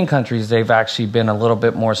European countries, they've actually been a little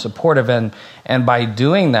bit more supportive. And by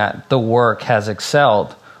doing that, the work has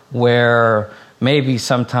excelled, where maybe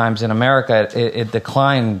sometimes in America it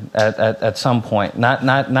declined at some point.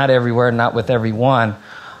 Not everywhere, not with everyone.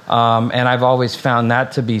 And I've always found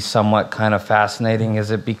that to be somewhat kind of fascinating.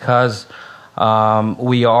 Is it because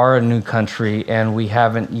we are a new country and we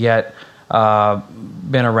haven't yet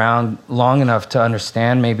been around long enough to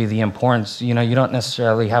understand maybe the importance? You don't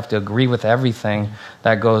necessarily have to agree with everything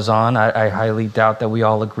that goes on. I highly doubt that we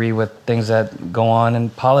all agree with things that go on in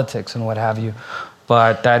politics and what have you.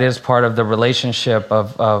 But that is part of the relationship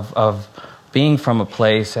of being from a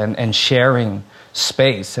place and sharing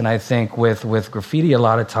space. And I think with graffiti, a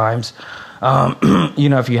lot of times,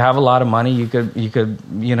 if you have a lot of money, you could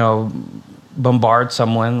bombard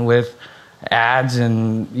someone with ads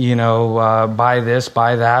and, buy this,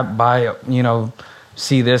 buy that,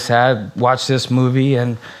 see this ad, watch this movie.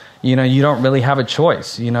 And, you don't really have a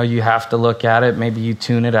choice. You have to look at it. Maybe you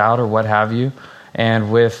tune it out or what have you.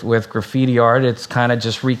 And with graffiti art, it's kind of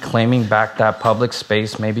just reclaiming back that public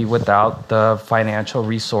space, maybe without the financial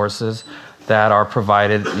resources that are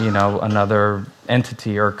provided, another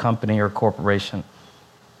entity or company or corporation.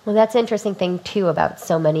 Well, that's an interesting thing, too, about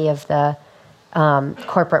so many of the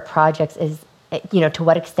corporate projects is, to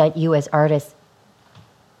what extent you as artists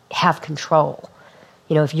have control.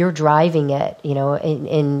 If you're driving it, you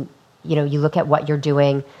look at what you're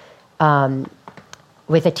doing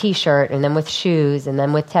with a T-shirt and then with shoes and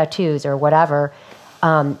then with tattoos or whatever,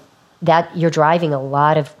 that you're driving a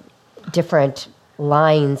lot of different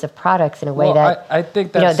lines of products in a way that I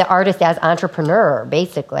think that's, the artist as entrepreneur,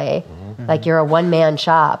 basically. Like you're a one-man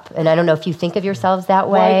shop. And I don't know if you think of yourselves that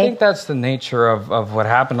way. Well, I think that's the nature of what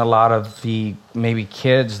happened. A lot of the maybe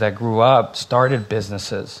kids that grew up started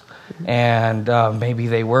businesses. And maybe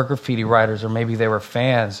they were graffiti writers or maybe they were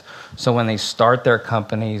fans. So when they start their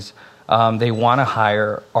companies, they want to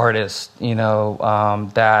hire artists,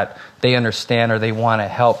 that they understand or they want to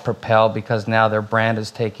help propel because now their brand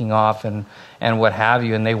is taking off and what have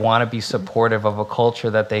you. And they want to be supportive of a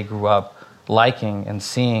culture that they grew up liking and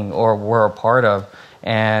seeing or were a part of.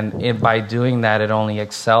 And by doing that, it only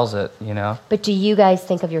excels it, But do you guys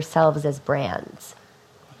think of yourselves as brands?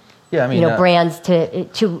 Yeah, I mean... brands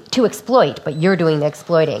to exploit, but you're doing the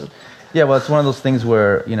exploiting. Yeah, well, it's one of those things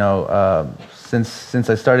where, since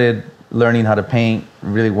I started learning how to paint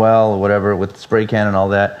really well or whatever with spray can and all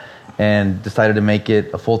that, and decided to make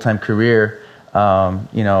it a full-time career, I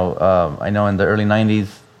know in the early 90s,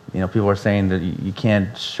 people were saying that you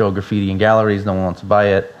can't show graffiti in galleries, no one wants to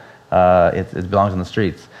buy it, it belongs on the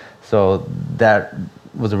streets. So that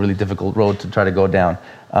was a really difficult road to try to go down.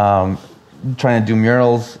 trying to do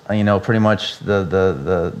murals. Pretty much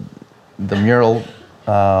the mural,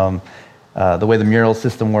 the way the mural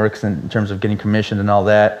system works in terms of getting commissioned and all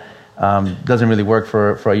that, doesn't really work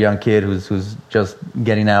for a young kid who's just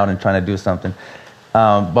getting out and trying to do something.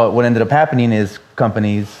 But what ended up happening is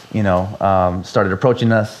companies, started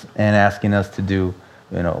approaching us and asking us to do,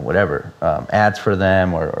 whatever, ads for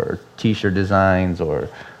them or T-shirt designs or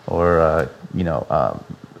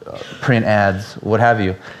print ads, what have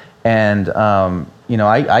you. And,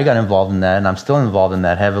 I got involved in that, and I'm still involved in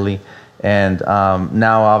that heavily. And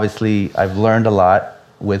now, obviously, I've learned a lot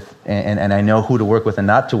and I know who to work with and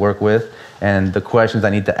not to work with, and the questions I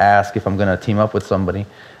need to ask if I'm going to team up with somebody.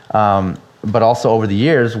 But also over the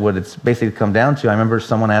years, what it's basically come down to, I remember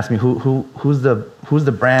someone asked me, who's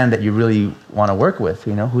the brand that you really want to work with?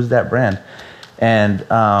 Who's that brand? And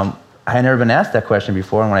I had never been asked that question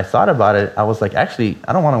before, and when I thought about it, I was like, actually,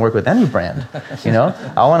 I don't want to work with any brand.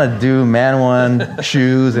 I want to do Man One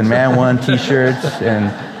shoes and Man One T-shirts,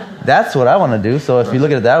 and that's what I want to do. So if you look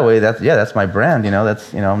at it that way, that's my brand.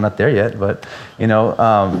 I'm not there yet, but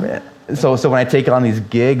so when I take on these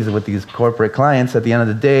gigs with these corporate clients, at the end of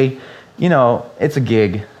the day, it's a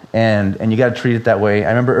gig, and you got to treat it that way. I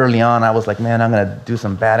remember early on, I was like, man, I'm going to do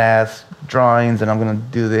some badass drawings, and I'm going to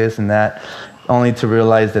do this and that, only to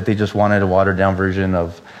realize that they just wanted a watered-down version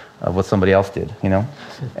of what somebody else did,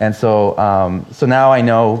 And so now I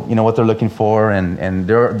know, what they're looking for, and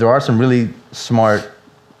there are some really smart,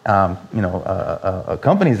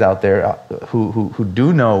 companies out there who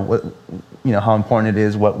do know what, how important it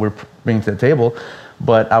is what we're bringing to the table,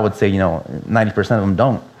 but I would say, 90% of them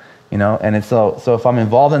don't. And it's so if I'm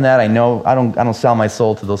involved in that, I know I don't sell my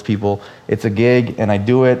soul to those people. It's a gig, and I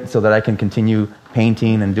do it so that I can continue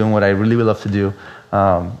painting and doing what I really love to do.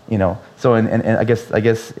 So and I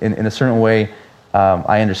guess in a certain way,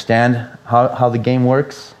 I understand how the game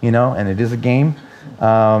works, and it is a game,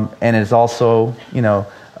 and it's also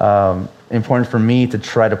important for me to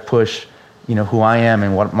try to push who I am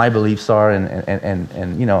and what my beliefs are, and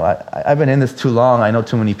I've been in this too long. I know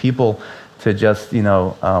too many people to just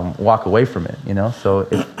walk away from it. So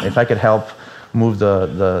if I could help move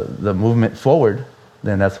the movement forward,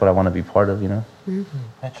 then that's what I want to be part of. Can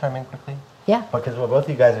I chime in quickly? Yeah. Because what both of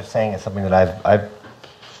you guys are saying is something that I've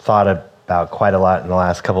thought about quite a lot in the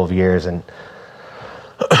last couple of years, and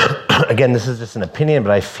again, this is just an opinion,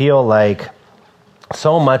 but I feel like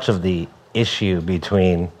so much of the issue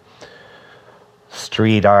between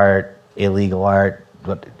street art, illegal art,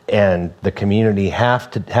 and the community has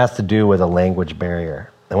to do with a language barrier.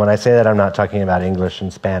 And when I say that, I'm not talking about English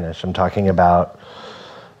and Spanish. I'm talking about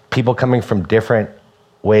people coming from different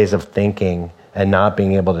ways of thinking and not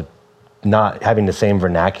being able to, not having the same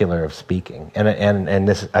vernacular of speaking. And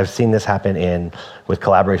this, I've seen this happen with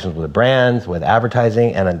collaborations with brands, with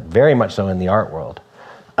advertising, and very much so in the art world.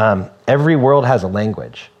 Every world has a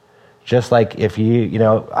language. Just like if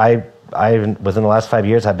I was in the last 5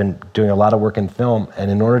 years, I've been doing a lot of work in film,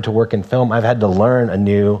 and in order to work in film, I've had to learn a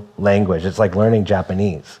new language. It's like learning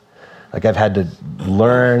Japanese. Like I've had to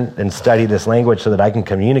learn and study this language so that I can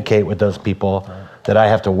communicate with those people that I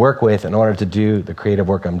have to work with in order to do the creative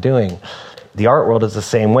work I'm doing. The art world is the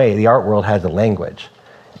same way. The art world has a language.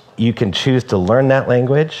 You can choose to learn that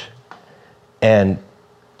language and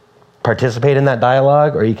participate in that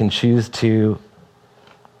dialogue, or you can choose to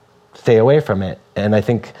stay away from it. And I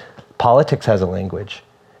think politics has a language,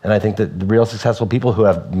 and I think that the real successful people who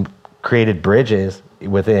have created bridges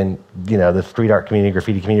within, the street art community,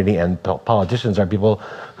 graffiti community, and politicians are people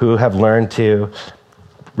who have learned to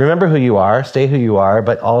remember who you are, stay who you are,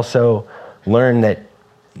 but also learn that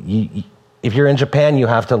if you're in Japan, you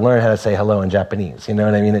have to learn how to say hello in Japanese. You know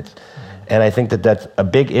what I mean? And I think that that's a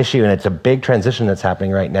big issue, and it's a big transition that's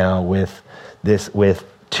happening right now with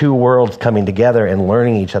two worlds coming together and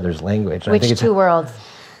learning each other's language. And Which two worlds?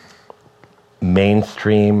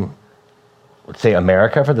 Mainstream, let's say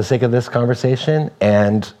America for the sake of this conversation,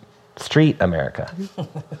 and street America.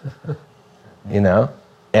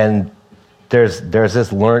 And there's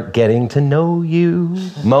this getting to know you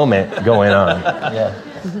moment going on.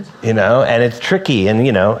 And it's tricky,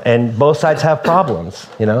 and both sides have problems,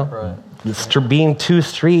 Right. Being too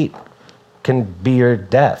street can be your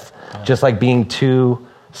death, just like being too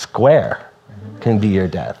square can be your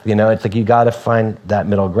death. It's like you got to find that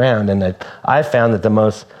middle ground. And I found that the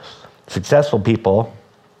most successful people,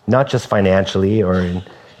 not just financially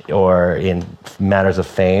or in matters of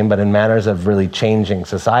fame, but in matters of really changing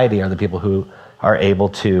society, are the people who are able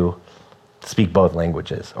to speak both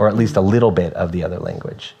languages, or at least a little bit of the other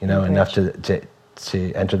language, enough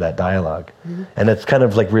to enter that dialogue. Mm-hmm. And it's kind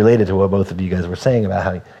of like related to what both of you guys were saying about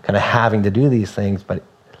how kind of having to do these things, but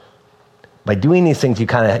by doing these things, you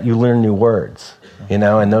learn new words,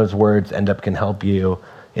 and those words can help you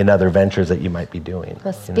in other ventures that you might be doing.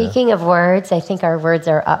 Well, speaking of words, I think our words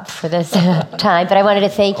are up for this time, but I wanted to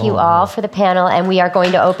thank you all for the panel, and we are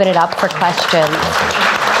going to open it up for questions.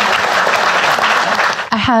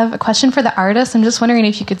 I have a question for the artist. I'm just wondering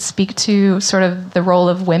if you could speak to sort of the role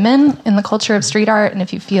of women in the culture of street art, and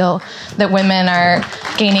if you feel that women are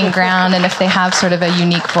gaining ground and if they have sort of a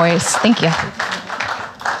unique voice. Thank you.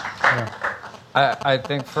 I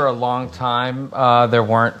think for a long time there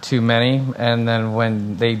weren't too many, and then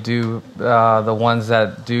when they do, the ones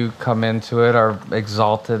that do come into it are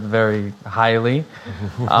exalted very highly.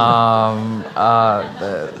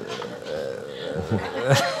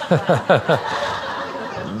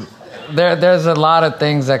 There's a lot of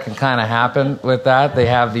things that can kind of happen with that. They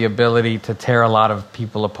have the ability to tear a lot of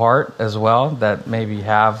people apart as well, that maybe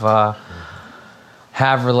have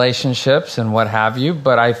relationships and what have you.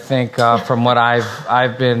 But I think from what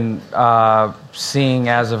I've been seeing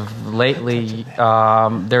as of lately,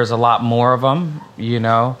 there's a lot more of them,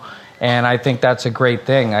 and I think that's a great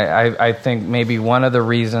thing. I think maybe one of the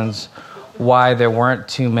reasons why there weren't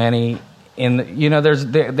too many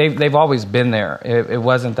they've always been there. It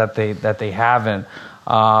wasn't that they haven't.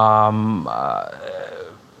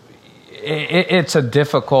 It's a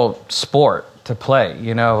difficult sport to play.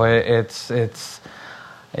 It's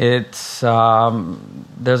there's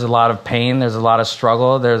a lot of pain, there's a lot of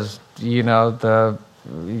struggle, there's you got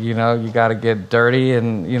to get dirty,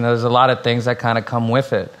 and there's a lot of things that kind of come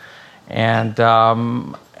with it, and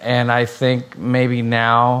I think maybe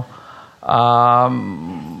now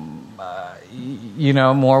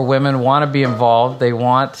more women want to be involved. They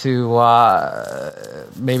want to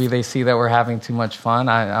maybe they see that we're having too much fun.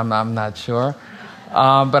 I'm not sure.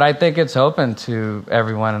 But I think it's open to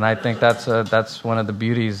everyone, and I think that's one of the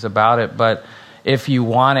beauties about it. But if you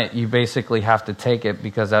want it, you basically have to take it,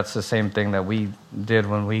 because that's the same thing that we did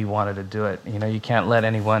when we wanted to do it. You can't let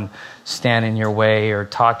anyone stand in your way or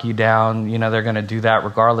talk you down. They're going to do that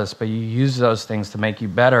regardless. But you use those things to make you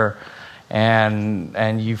better,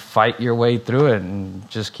 and you fight your way through it and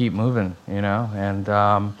just keep moving.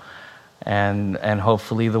 And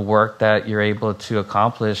hopefully the work that you're able to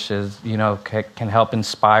accomplish is, can help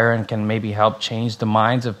inspire and can maybe help change the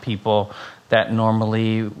minds of people that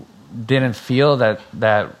normally didn't feel that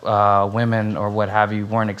women or what have you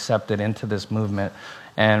weren't accepted into this movement.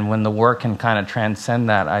 And when the work can kind of transcend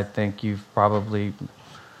that, I think you've probably,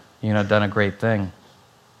 done a great thing.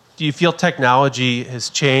 Do you feel technology has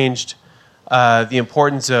changed the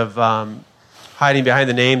importance of hiding behind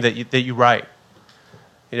the name that you write?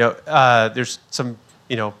 There's some,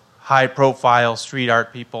 high-profile street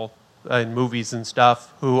art people in movies and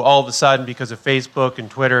stuff who all of a sudden, because of Facebook and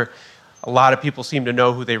Twitter, a lot of people seem to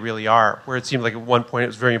know who they really are, where it seemed like at one point it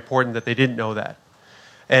was very important that they didn't know that.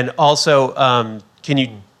 And also, can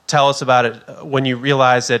you tell us about it when you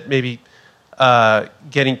realized that maybe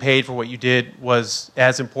getting paid for what you did was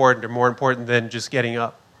as important or more important than just getting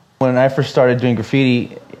up? When I first started doing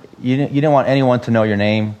graffiti, you didn't want anyone to know your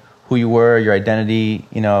name, who you were, your identity,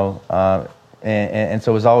 and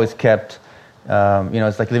so it was always kept,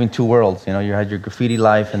 it's like living two worlds. You had your graffiti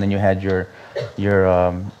life, and then you had your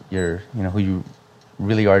who you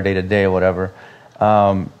really are day to day or whatever.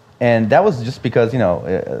 And that was just because you're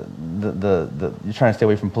trying to stay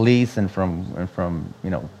away from police and from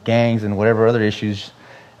gangs and whatever other issues.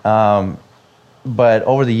 But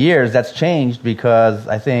over the years, that's changed because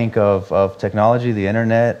I think of technology. The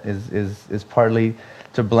internet is partly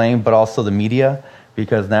to blame, but also the media,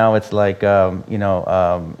 because now it's like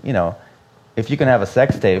if you can have a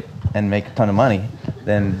sex tape and make a ton of money,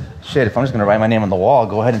 then shit, if I'm just going to write my name on the wall,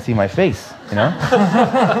 go ahead and see my face, and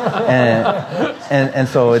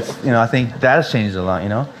so it's I think that has changed a lot,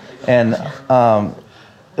 and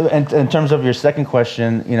in terms of your second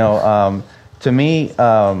question, to me,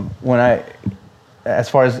 when I as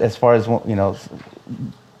far as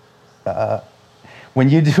when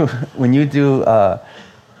you do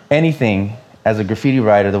anything as a graffiti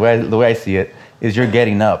writer, the way I see it is you're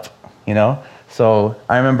getting up, So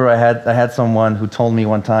I remember I had someone who told me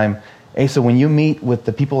one time, "Hey, so when you meet with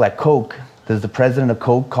the people at Coke, does the president of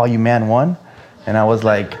Coke call you Man One?" And I was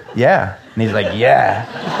like, "Yeah," and he's like, "Yeah,"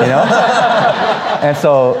 And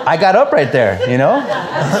so I got up right there,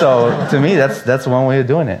 So to me, that's one way of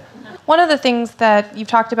doing it. One of the things that you've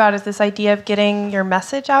talked about is this idea of getting your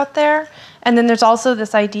message out there. And then there's also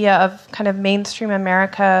this idea of kind of mainstream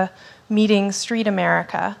America meeting street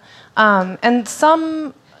America. And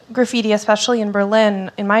some graffiti, especially in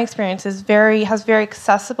Berlin, in my experience, has very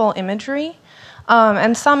accessible imagery.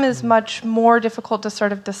 and some is much more difficult to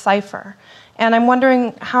sort of decipher. And I'm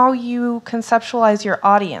wondering how you conceptualize your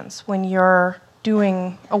audience when you're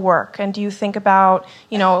doing a work, and do you think about,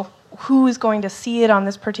 who is going to see it on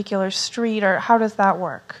this particular street, or how does that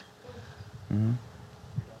work? Mm-hmm.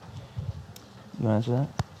 You want to answer that?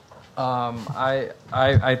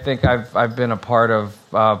 I think I've been a part of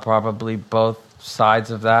probably both sides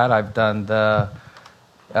of that. I've done the,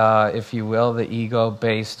 if you will, the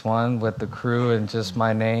ego-based one with the crew and just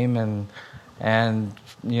my name and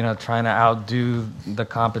trying to outdo the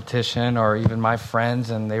competition or even my friends,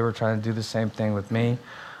 and they were trying to do the same thing with me.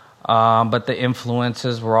 But the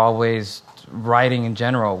influences were always writing in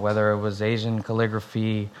general, whether it was Asian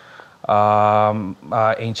calligraphy,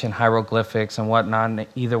 ancient hieroglyphics and whatnot. And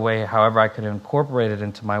either way, however I could incorporate it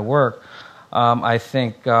into my work, I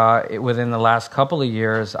think within the last couple of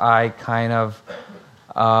years, I kind of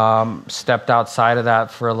stepped outside of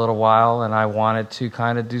that for a little while, and I wanted to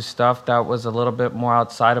kind of do stuff that was a little bit more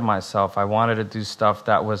outside of myself. I wanted to do stuff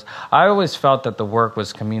that was, I always felt that the work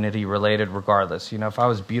was community related regardless. If I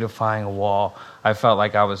was beautifying a wall, I felt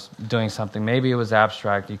like I was doing something. Maybe it was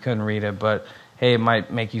abstract, you couldn't read it, but hey, it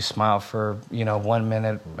might make you smile for 1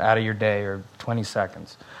 minute out of your day or 20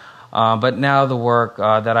 seconds. But now the work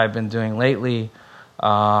that I've been doing lately,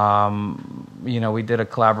 we did a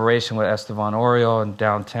collaboration with Esteban Oriol in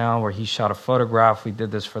downtown where he shot a photograph. We did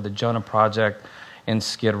this for the Jonah Project in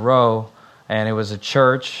Skid Row, and it was a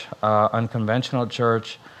church, unconventional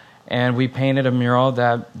church, and we painted a mural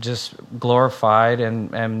that just glorified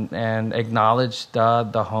and acknowledged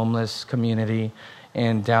the homeless community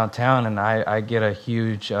in downtown, and I get a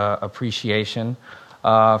huge appreciation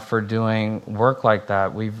for doing work like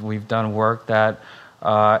that. We've done work that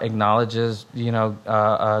acknowledges,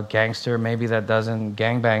 a gangster maybe that doesn't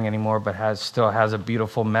gangbang anymore, but still has a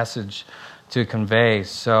beautiful message to convey.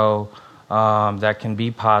 So that can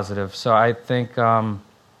be positive. So I think,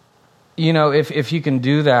 if you can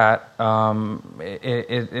do that,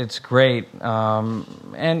 it's great.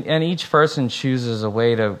 And each person chooses a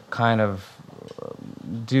way to kind of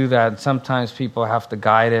do that. Sometimes people have to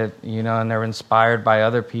guide it, and they're inspired by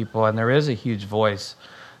other people, and there is a huge voice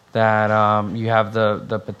that you have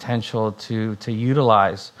the potential to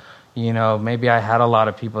utilize. Maybe I had a lot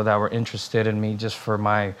of people that were interested in me just for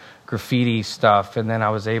my graffiti stuff, and then I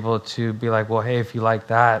was able to be like, well, hey, if you like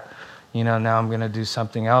that, now I'm going to do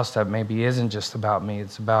something else that maybe isn't just about me.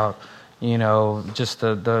 It's about, just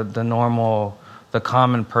the normal, the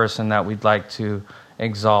common person that we'd like to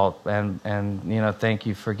exalt. And thank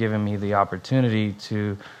you for giving me the opportunity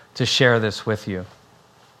to share this with you.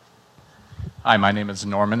 Hi, my name is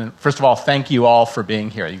Norman. And first of all, thank you all for being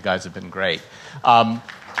here. You guys have been great. While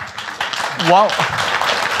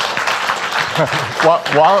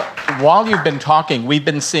you've been talking, we've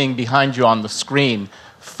been seeing behind you on the screen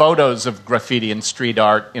photos of graffiti and street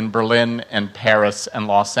art in Berlin and Paris and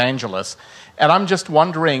Los Angeles. And I'm just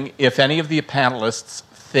wondering if any of the panelists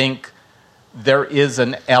think there is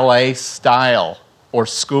an LA style or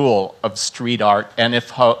school of street art, and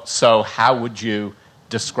if so, how would you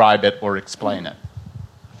describe it or explain it?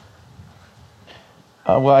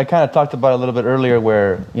 Well, I kind of talked about it a little bit earlier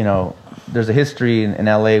where, there's a history in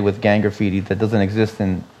LA with gang graffiti that doesn't exist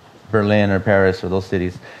in Berlin or Paris or those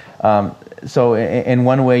cities. So in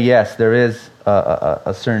one way, yes, there is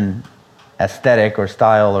a certain aesthetic or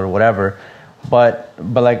style or whatever, but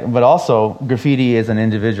also graffiti is an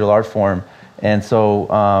individual art form. And so,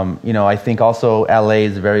 I think also LA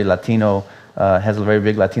is very Latino, has a very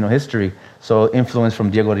big Latino history. So influence from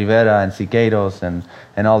Diego Rivera and Siqueiros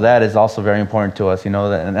and all that is also very important to us, and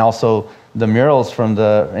also the murals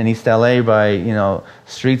in East LA by,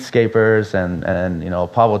 streetscapers and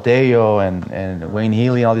Pablo Tello and Wayne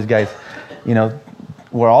Healy and all these guys,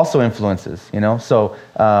 were also influences, So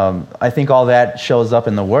I think all that shows up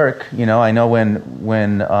in the work, I know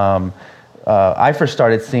when I first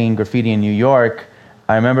started seeing graffiti in New York,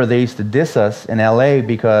 I remember they used to diss us in LA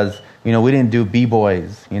because, we didn't do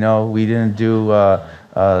B-boys, we didn't do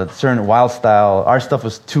certain wild style. Our stuff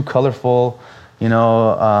was too colorful, it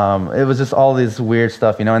was just all this weird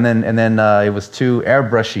stuff, and then it was too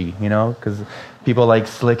airbrushy, because people like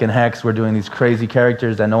Slick and Hex were doing these crazy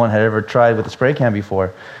characters that no one had ever tried with a spray can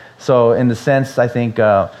before. So in the sense, I think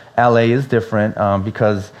LA is different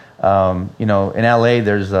because in LA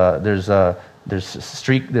there's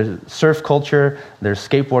surf culture, there's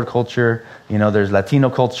skateboard culture, there's Latino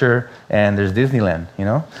culture, and there's Disneyland,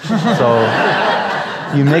 So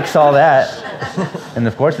you mix all that, and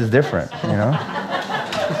of course it's different,